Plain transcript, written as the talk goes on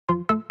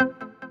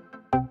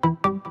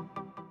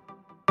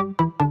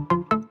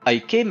I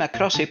came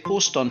across a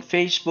post on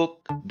Facebook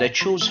that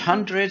shows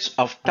hundreds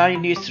of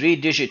tiny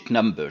 3-digit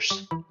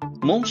numbers.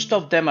 Most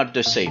of them are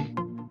the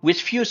same, with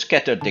few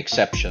scattered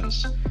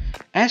exceptions,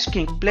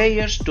 asking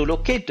players to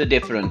locate the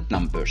different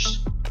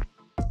numbers.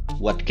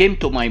 What came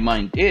to my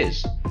mind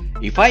is,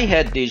 if I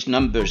had these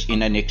numbers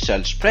in an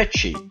Excel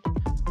spreadsheet,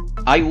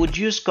 I would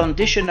use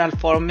conditional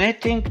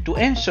formatting to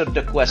answer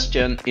the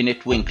question in a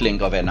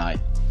twinkling of an eye.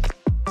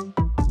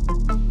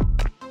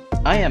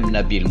 I am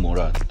Nabil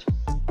Murad.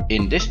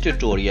 In this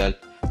tutorial,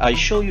 I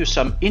show you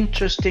some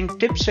interesting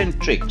tips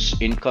and tricks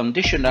in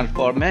conditional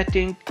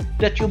formatting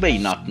that you may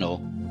not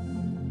know.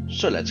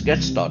 So let's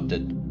get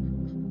started.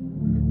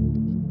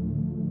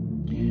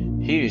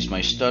 Here is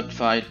my start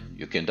file.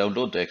 You can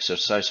download the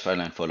exercise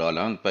file and follow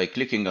along by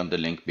clicking on the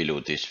link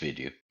below this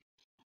video.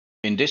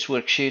 In this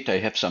worksheet, I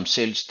have some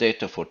sales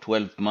data for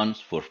 12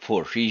 months for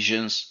 4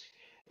 regions,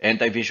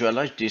 and I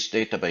visualize this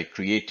data by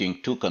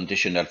creating 2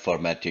 conditional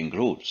formatting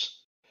rules.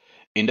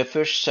 In the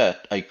first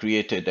set, I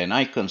created an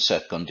icon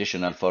set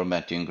conditional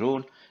formatting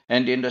rule,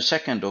 and in the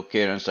second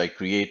occurrence, I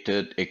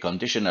created a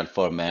conditional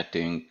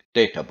formatting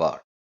data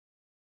bar.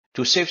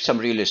 To save some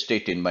real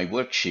estate in my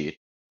worksheet,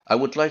 I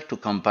would like to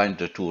combine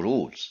the 2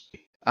 rules.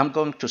 I'm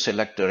going to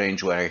select the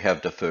range where I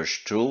have the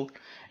first rule,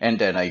 and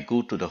then I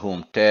go to the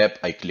Home tab,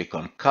 I click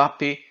on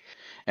Copy,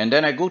 and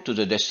then I go to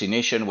the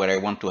destination where I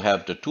want to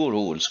have the 2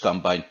 rules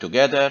combined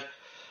together.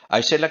 I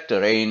select the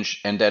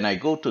range, and then I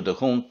go to the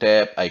Home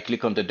tab, I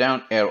click on the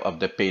down arrow of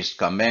the Paste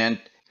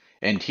command,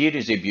 and here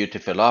is a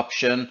beautiful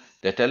option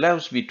that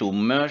allows me to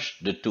merge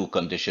the 2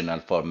 conditional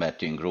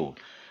formatting rules.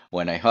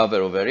 When I hover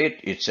over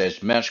it, it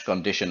says Merge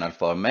Conditional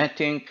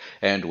Formatting,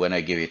 and when I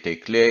give it a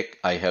click,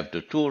 I have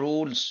the 2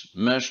 rules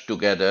merged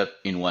together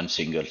in one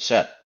single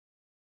set.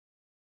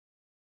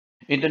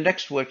 In the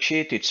next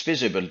worksheet, it's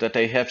visible that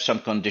I have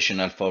some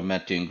conditional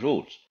formatting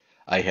rules.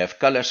 I have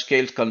color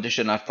scale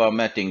conditional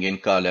formatting in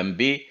column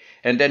B,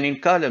 and then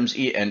in columns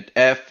E and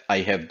F,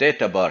 I have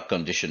data bar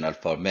conditional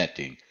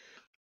formatting.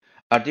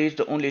 Are these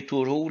the only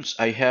 2 rules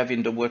I have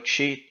in the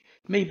worksheet?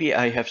 Maybe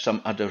I have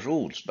some other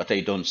rules, but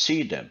I don't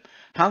see them.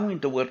 How in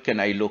the world can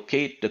I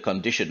locate the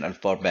conditional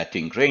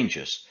formatting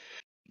ranges?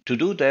 To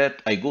do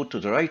that, I go to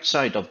the right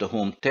side of the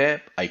Home tab,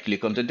 I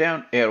click on the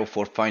down arrow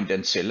for Find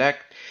and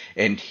Select,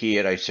 and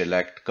here I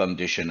select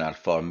Conditional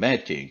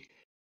Formatting.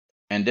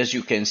 And as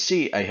you can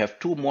see, I have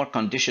 2 more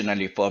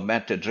conditionally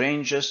formatted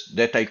ranges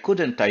that I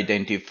couldn't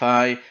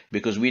identify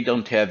because we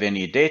don't have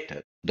any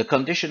data. The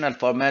conditional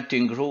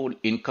formatting rule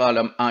in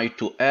column I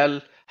to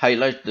L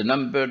highlights the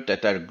numbers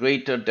that are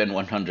greater than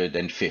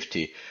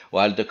 150,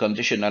 while the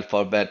conditional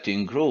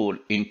formatting rule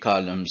in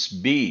columns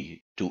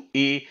B to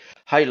E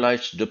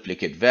highlights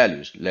duplicate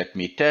values. Let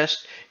me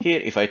test.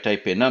 Here, if I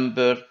type a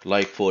number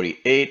like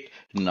 48,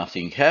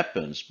 nothing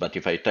happens. But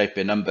if I type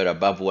a number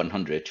above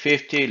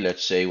 150,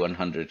 let's say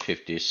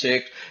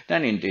 156,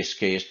 then in this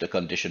case, the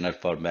conditional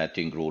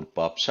formatting rule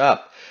pops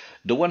up.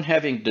 The one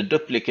having the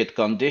duplicate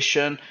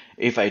condition,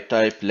 if I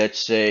type,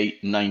 let's say,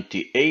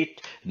 98,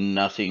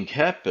 nothing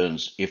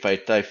happens. If I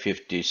type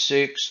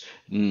 56,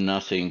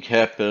 nothing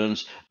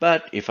happens.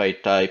 But if I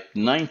type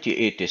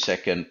 98 a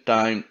second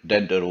time,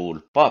 then the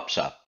rule pops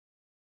up.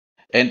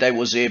 And I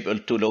was able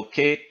to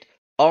locate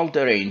all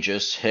the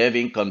ranges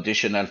having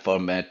conditional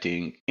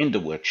formatting in the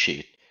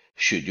worksheet.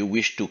 Should you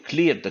wish to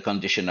clear the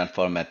conditional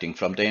formatting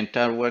from the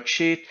entire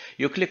worksheet,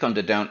 you click on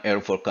the down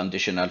arrow for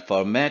conditional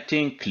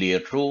formatting,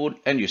 clear rule,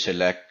 and you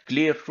select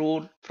clear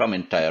rule from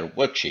entire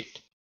worksheet.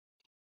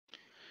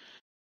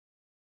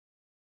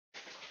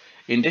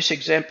 In this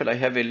example, I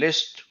have a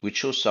list which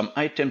shows some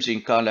items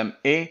in column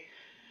A,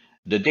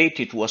 the date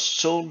it was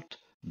sold,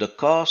 the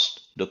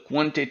cost, the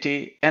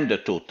quantity, and the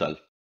total.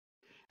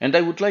 And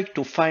I would like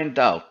to find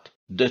out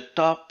the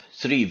top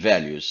 3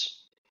 values.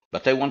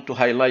 But I want to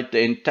highlight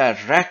the entire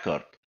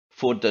record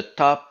for the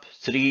top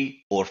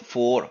 3 or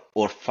 4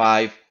 or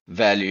 5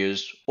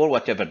 values or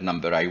whatever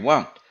number I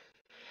want.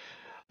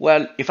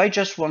 Well, if I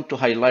just want to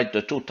highlight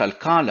the total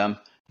column,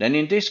 then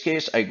in this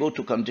case, I go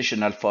to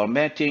conditional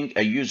formatting.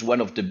 I use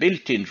one of the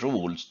built-in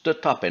rules, the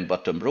top and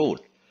bottom rule.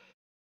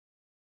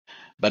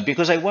 But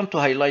because I want to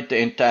highlight the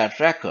entire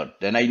record,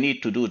 then I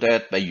need to do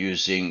that by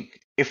using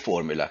a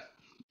formula.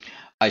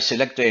 I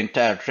select the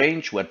entire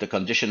range where the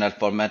conditional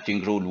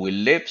formatting rule will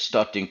live,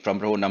 starting from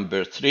row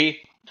number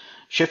 3,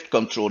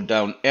 Shift-Control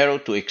down arrow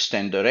to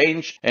extend the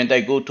range, and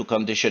I go to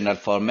conditional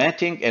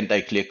formatting and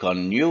I click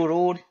on New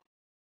Rule,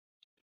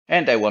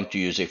 and I want to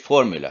use a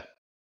formula.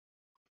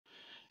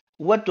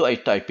 What do I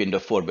type in the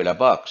formula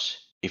box?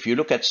 If you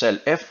look at cell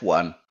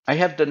F1, I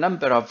have the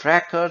number of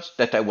records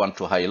that I want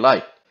to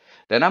highlight.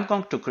 Then I'm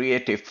going to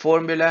create a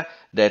formula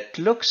that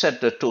looks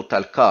at the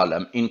total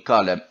column in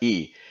column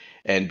E.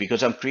 And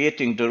because I'm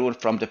creating the rule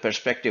from the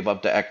perspective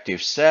of the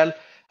active cell,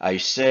 I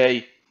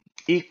say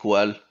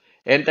equal,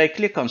 and I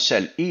click on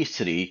cell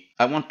E3.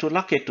 I want to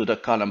lock it to the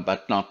column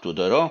but not to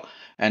the row.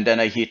 And then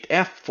I hit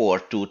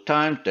F4 2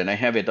 times. Then I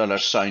have a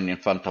 $sign in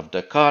front of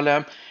the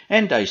column.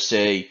 And I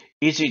say,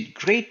 is it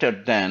greater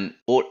than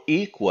or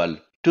equal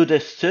to the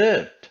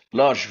 3rd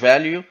large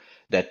value?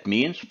 That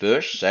means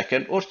first,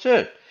 second, or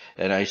third.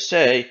 And I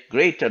say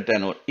greater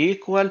than or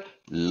equal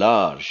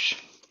large.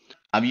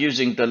 I'm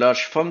using the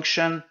large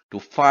function to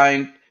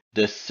find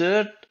the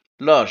third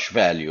large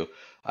value.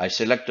 I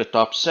select the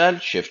top cell,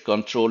 shift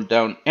control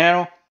down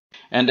arrow,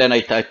 and then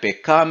I type a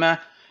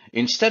comma.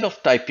 Instead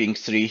of typing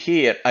 3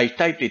 here, I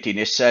type it in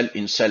a cell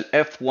in cell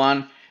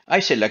F1. I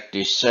select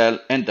this cell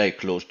and I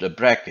close the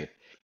bracket.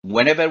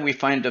 Whenever we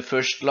find the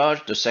first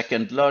large, the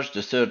second large,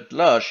 the third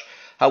large,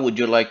 how would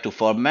you like to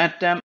format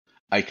them?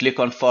 I click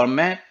on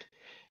Format,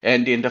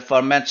 and in the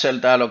Format Cell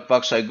dialog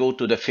box, I go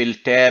to the Fill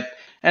tab,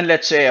 and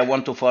let's say I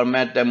want to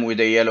format them with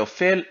a yellow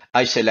fill.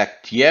 I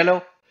select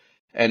yellow,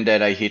 and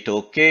then I hit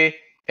OK,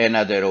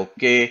 another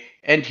OK,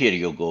 and here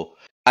you go.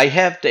 I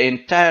have the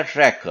entire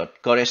record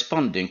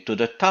corresponding to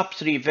the top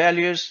 3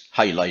 values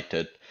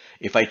highlighted.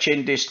 If I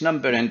change this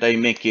number and I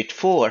make it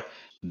 4,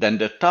 then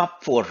the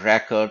top 4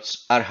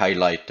 records are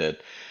highlighted.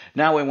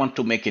 Now I want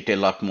to make it a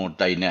lot more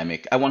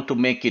dynamic. I want to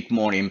make it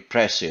more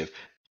impressive.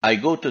 I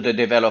go to the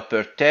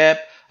Developer tab,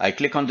 I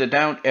click on the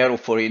down arrow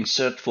for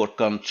Insert for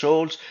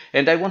controls,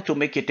 and I want to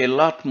make it a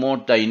lot more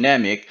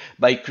dynamic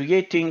by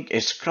creating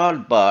a scroll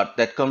bar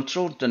that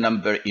controls the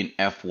number in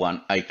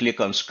F1. I click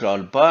on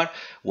scroll bar.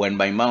 When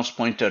my mouse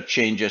pointer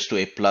changes to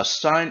a plus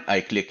sign,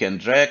 I click and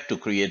drag to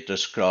create the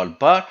scroll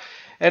bar.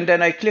 And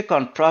then I click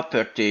on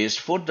Properties.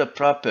 For the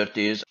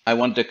properties, I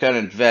want the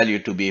current value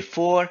to be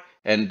 4.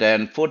 And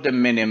then for the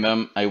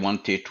minimum, I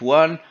want it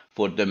 1.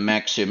 For the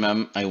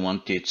maximum, I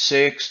want it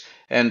 6.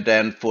 And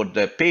then for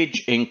the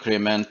page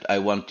increment, I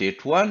want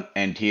it 1.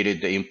 And here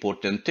is the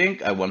important thing.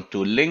 I want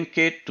to link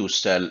it to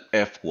cell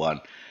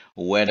F1.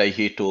 When I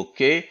hit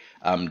OK,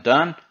 I'm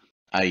done.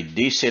 I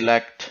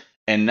deselect.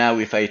 And now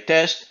if I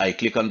test, I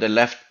click on the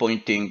left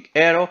pointing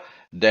arrow.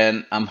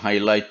 Then I'm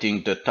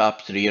highlighting the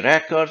top 3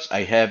 records.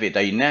 I have a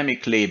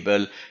dynamic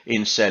label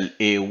in cell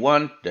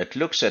A1 that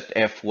looks at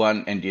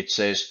F1 and it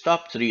says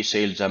top 3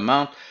 sales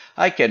amount.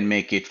 I can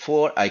make it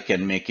 4, I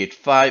can make it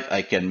 5,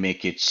 I can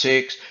make it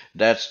 6.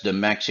 That's the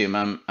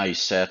maximum I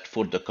set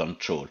for the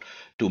control.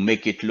 To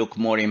make it look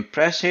more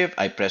impressive,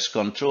 I press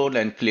Control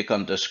and click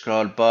on the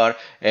scroll bar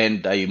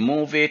and I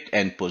move it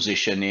and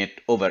position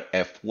it over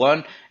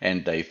F1,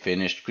 and I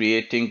finished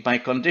creating my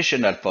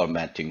conditional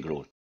formatting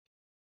rule.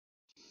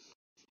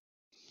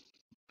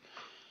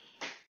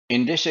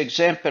 In this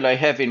example, I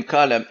have in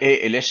column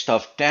A a list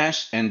of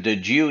tasks and the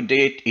due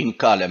date in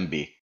column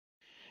B.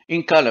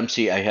 In column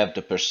C, I have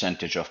the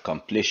percentage of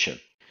completion.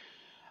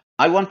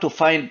 I want to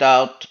find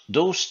out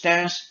those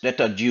tasks that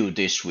are due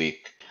this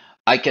week.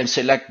 I can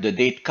select the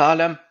date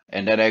column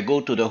and then I go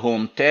to the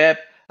Home tab.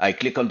 I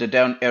click on the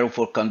down arrow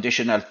for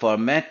conditional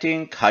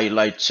formatting,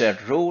 highlight cell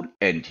rule,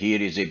 and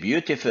here is a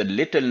beautiful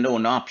little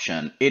known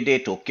option, a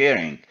date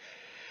occurring.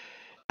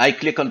 I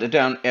click on the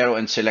down arrow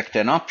and select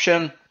an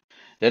option.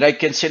 Then I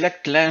can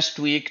select last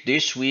week,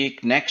 this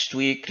week, next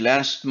week,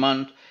 last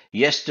month,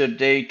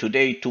 yesterday,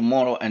 today,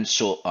 tomorrow, and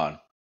so on.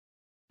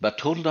 But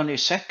hold on a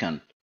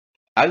second.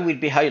 I will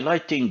be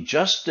highlighting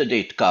just the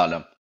date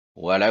column,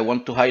 while I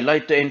want to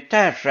highlight the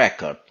entire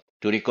record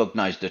to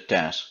recognize the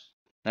task.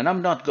 And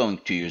I'm not going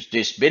to use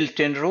this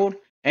built-in rule,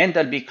 and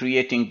I'll be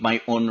creating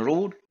my own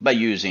rule by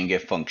using a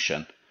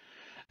function.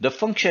 The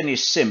function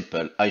is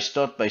simple. I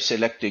start by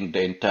selecting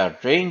the entire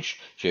range,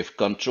 shift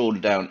control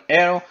down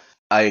arrow.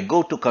 I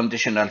go to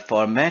conditional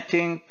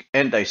formatting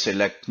and I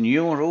select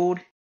new rule,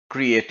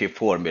 create a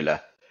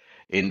formula.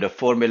 In the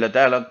formula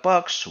dialog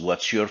box,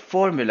 what's your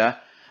formula?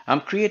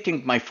 I'm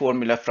creating my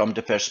formula from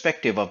the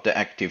perspective of the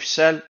active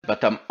cell,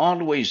 but I'm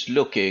always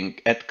looking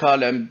at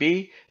column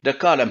B, the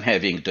column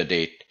having the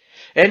date.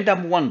 And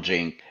I'm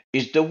wondering,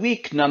 is the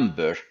week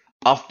number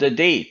of the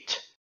date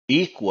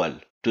equal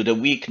to the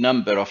week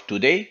number of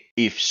today?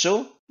 If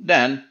so,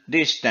 then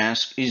this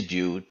task is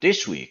due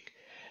this week.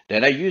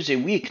 Then I use a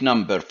week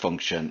number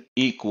function,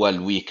 equal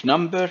week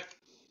number,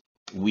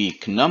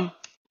 week num.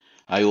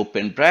 I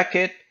open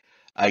bracket,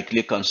 I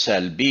click on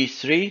cell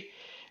B3,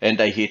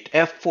 and I hit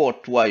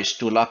F4 twice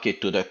to lock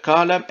it to the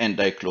column, and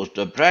I close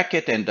the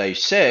bracket, and I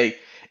say,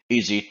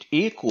 is it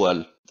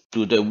equal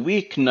to the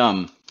week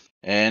num?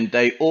 And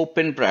I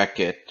open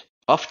bracket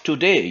of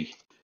today.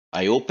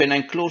 I open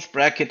and close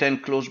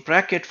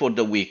bracket for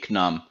the week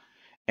num.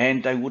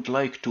 And I would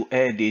like to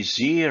add a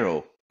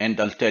 0. And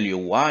I'll tell you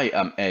why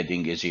I'm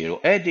adding a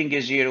 0. Adding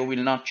a 0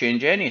 will not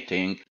change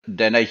anything.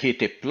 Then I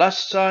hit a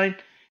plus sign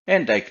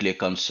and I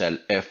click on cell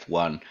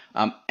F1.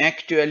 I'm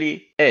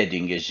actually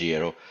adding a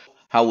 0.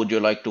 How would you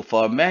like to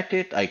format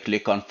it? I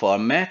click on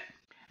Format.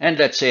 And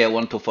let's say I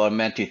want to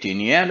format it in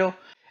yellow.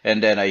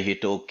 And then I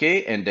hit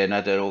OK and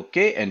another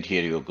OK. And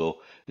here you go.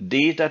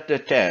 These are the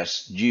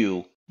tasks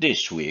due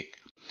this week.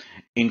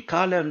 In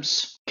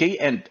columns K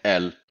and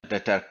L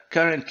that are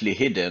currently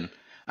hidden,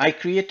 I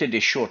created a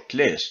short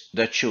list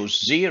that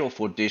shows 0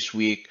 for this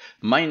week,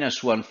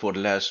 -1 for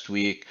last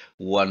week,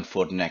 1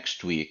 for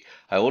next week.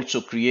 I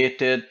also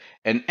created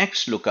an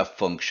XLOOKUP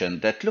function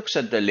that looks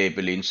at the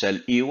label in cell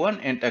E1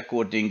 and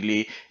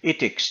accordingly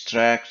it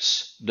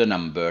extracts the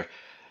number.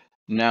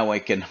 Now I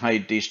can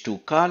hide these two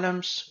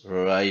columns,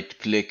 right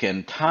click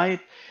and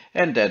hide,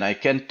 and then I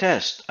can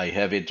test. I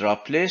have a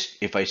drop list.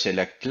 If I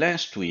select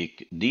last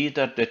week, these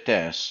are the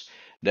tests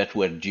that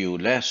were due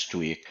last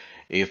week.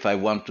 If I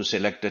want to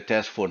select the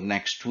test for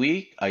next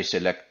week, I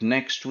select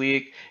next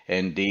week,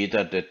 and these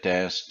are the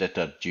tests that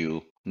are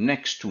due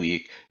next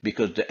week,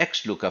 because the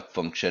XLOOKUP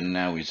function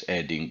now is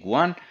adding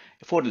 1.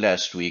 For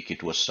last week,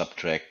 it was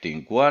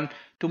subtracting 1.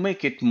 To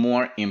make it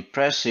more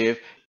impressive,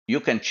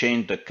 you can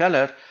change the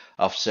color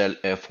of cell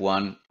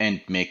F1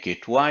 and make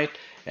it white,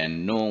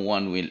 and no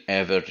one will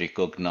ever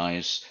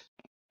recognize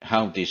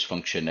how this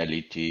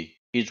functionality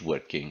is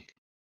working.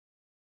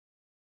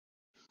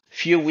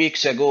 Few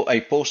weeks ago,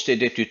 I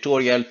posted a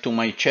tutorial to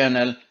my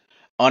channel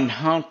on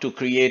how to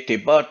create a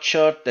bar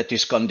chart that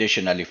is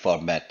conditionally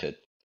formatted.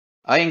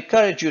 I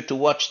encourage you to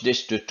watch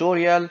this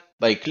tutorial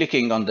by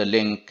clicking on the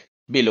link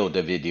below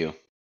the video.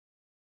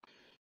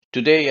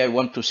 Today, I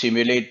want to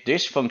simulate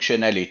this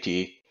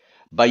functionality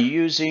by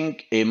using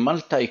a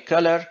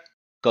multicolor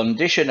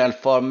conditional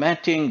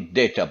formatting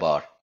data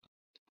bar.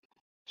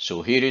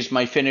 So here is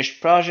my finished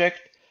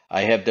project.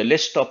 I have the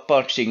list of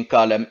parks in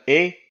column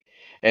A,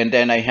 and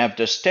then I have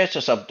the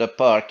status of the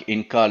park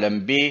in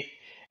column B,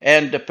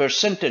 and the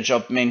percentage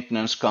of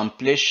maintenance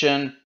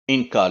completion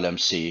in column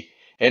C.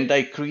 And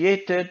I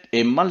created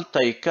a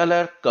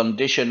multicolor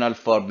conditional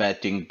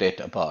formatting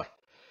data bar.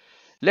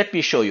 Let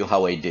me show you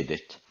how I did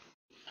it.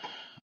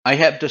 I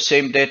have the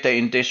same data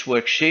in this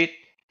worksheet,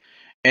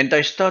 and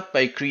I start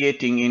by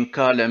creating in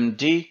column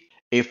D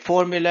a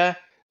formula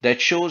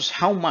that shows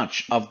how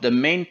much of the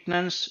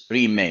maintenance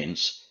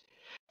remains.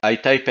 I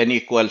type an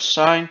equal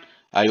sign,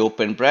 I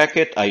open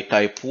bracket, I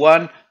type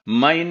 1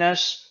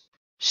 minus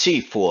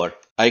C4.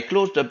 I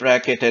close the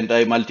bracket and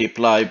I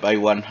multiply by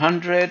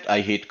 100.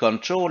 I hit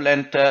Control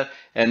Enter,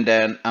 and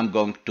then I'm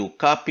going to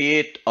copy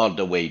it all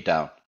the way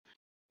down.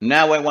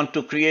 Now I want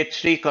to create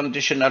 3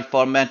 conditional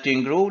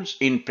formatting rules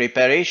in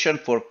preparation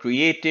for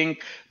creating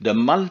the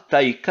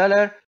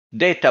multicolor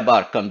data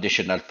bar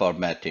conditional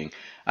formatting.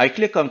 I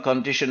click on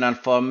conditional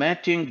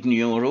formatting,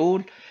 new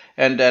rule,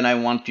 and then I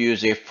want to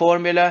use a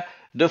formula.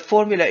 The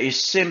formula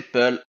is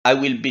simple. I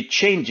will be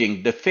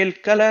changing the fill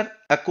color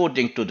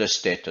according to the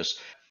status.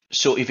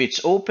 So if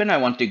it's open, I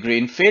want a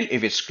green fill.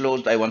 If it's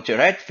closed, I want a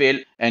red fill.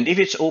 And if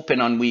it's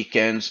open on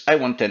weekends, I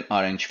want an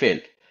orange fill.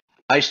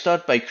 I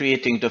start by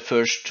creating the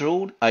first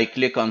rule. I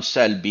click on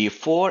cell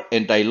B4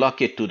 and I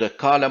lock it to the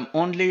column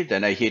only.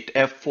 Then I hit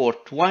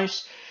F4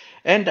 twice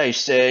and I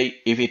say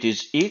if it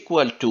is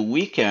equal to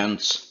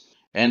weekends,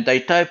 and I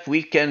type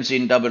weekends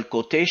in double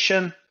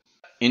quotation.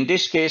 In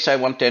this case, I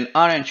want an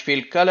orange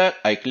fill color.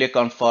 I click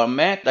on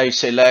format. I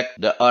select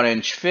the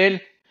orange fill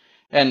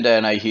and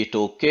then I hit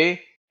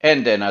OK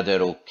and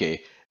another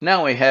OK.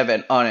 Now I have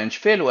an orange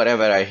fill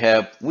wherever I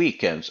have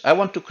weekends. I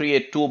want to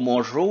create 2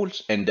 more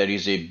rules, and there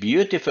is a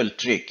beautiful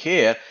trick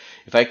here.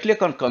 If I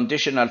click on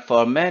conditional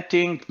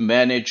formatting,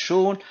 manage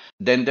rule,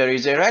 then there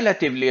is a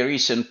relatively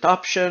recent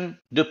option,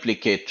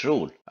 duplicate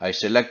rule. I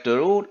select the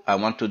rule, I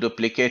want to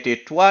duplicate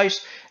it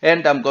twice,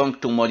 and I'm going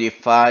to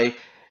modify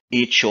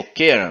each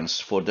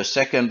occurrence. For the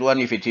second one,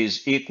 if it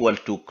is equal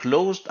to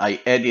closed, I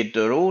edit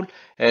the rule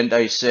and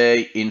I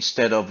say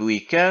instead of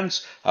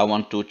weekends, I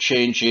want to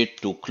change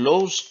it to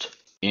closed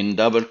in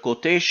double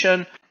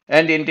quotation.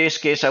 And in this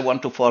case, I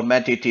want to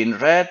format it in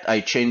red.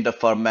 I change the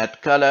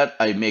format color,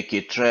 I make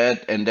it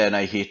red, and then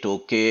I hit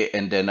OK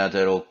and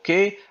another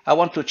OK. I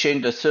want to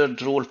change the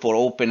third rule for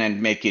open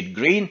and make it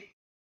green.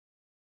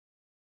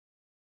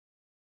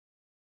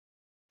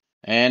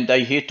 And I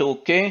hit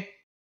OK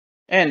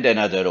and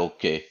another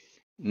OK.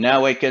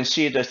 Now I can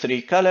see the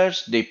 3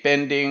 colors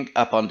depending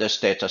upon the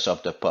status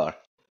of the part.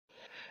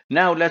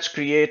 Now let's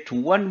create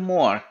one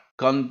more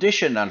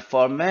conditional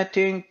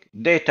formatting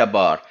data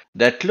bar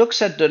that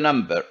looks at the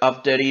number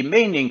of the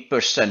remaining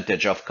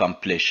percentage of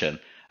completion.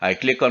 I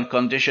click on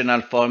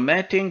conditional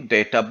formatting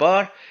data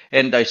bar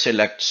and I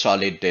select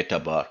solid data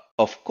bar.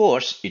 Of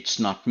course, it's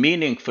not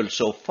meaningful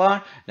so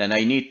far. Then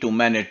I need to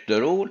manage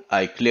the rule.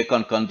 I click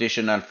on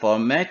conditional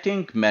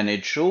formatting,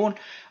 manage rule.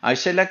 I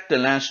select the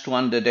last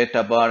one, the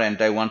data bar,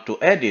 and I want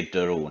to edit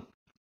the rule.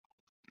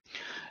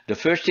 The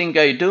first thing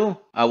I do,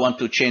 I want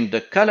to change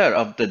the color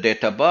of the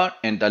data bar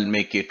and I'll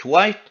make it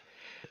white.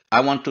 I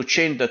want to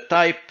change the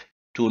type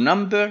to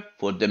number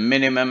for the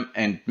minimum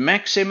and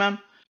maximum.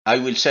 I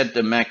will set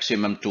the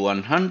maximum to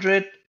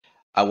 100.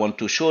 I want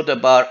to show the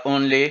bar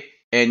only.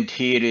 And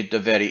here is the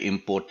very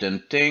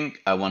important thing.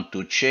 I want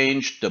to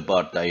change the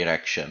bar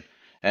direction.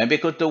 And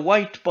because the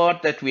white bar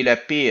that will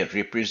appear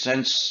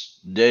represents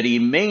the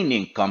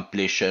remaining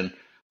completion,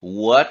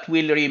 what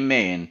will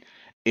remain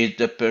is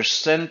the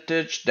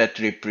percentage that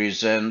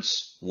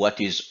represents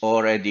what is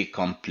already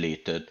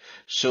completed.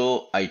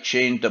 So I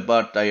change the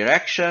bar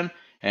direction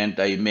and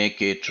I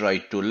make it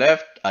right to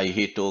left. I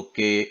hit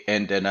OK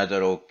and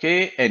another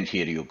OK, and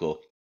here you go.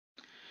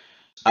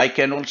 I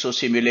can also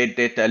simulate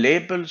data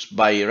labels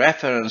by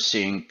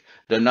referencing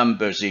the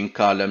numbers in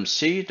column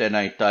C. Then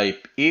I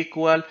type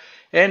equal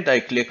and I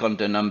click on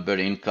the number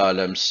in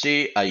column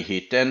C, I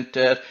hit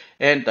enter,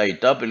 and I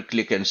double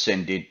click and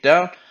send it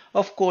down.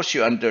 Of course,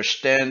 you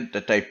understand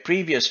that I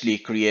previously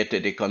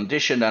created a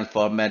conditional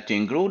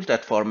formatting rule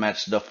that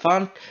formats the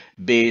font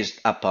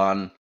based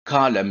upon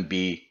column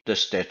B, the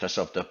status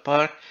of the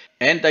park,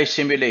 and I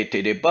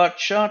simulated a bar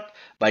chart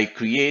by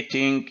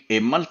creating a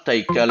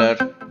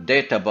multicolor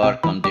data bar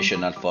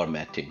conditional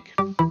formatting.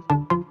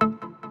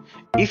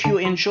 If you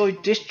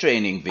enjoyed this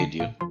training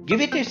video,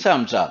 give it a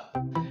thumbs up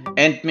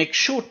and make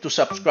sure to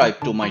subscribe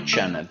to my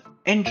channel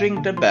and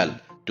ring the bell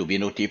to be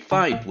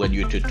notified when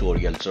new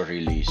tutorials are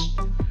released.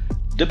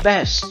 The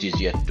best is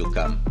yet to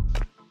come.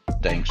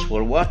 Thanks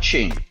for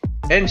watching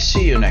and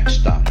see you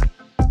next time.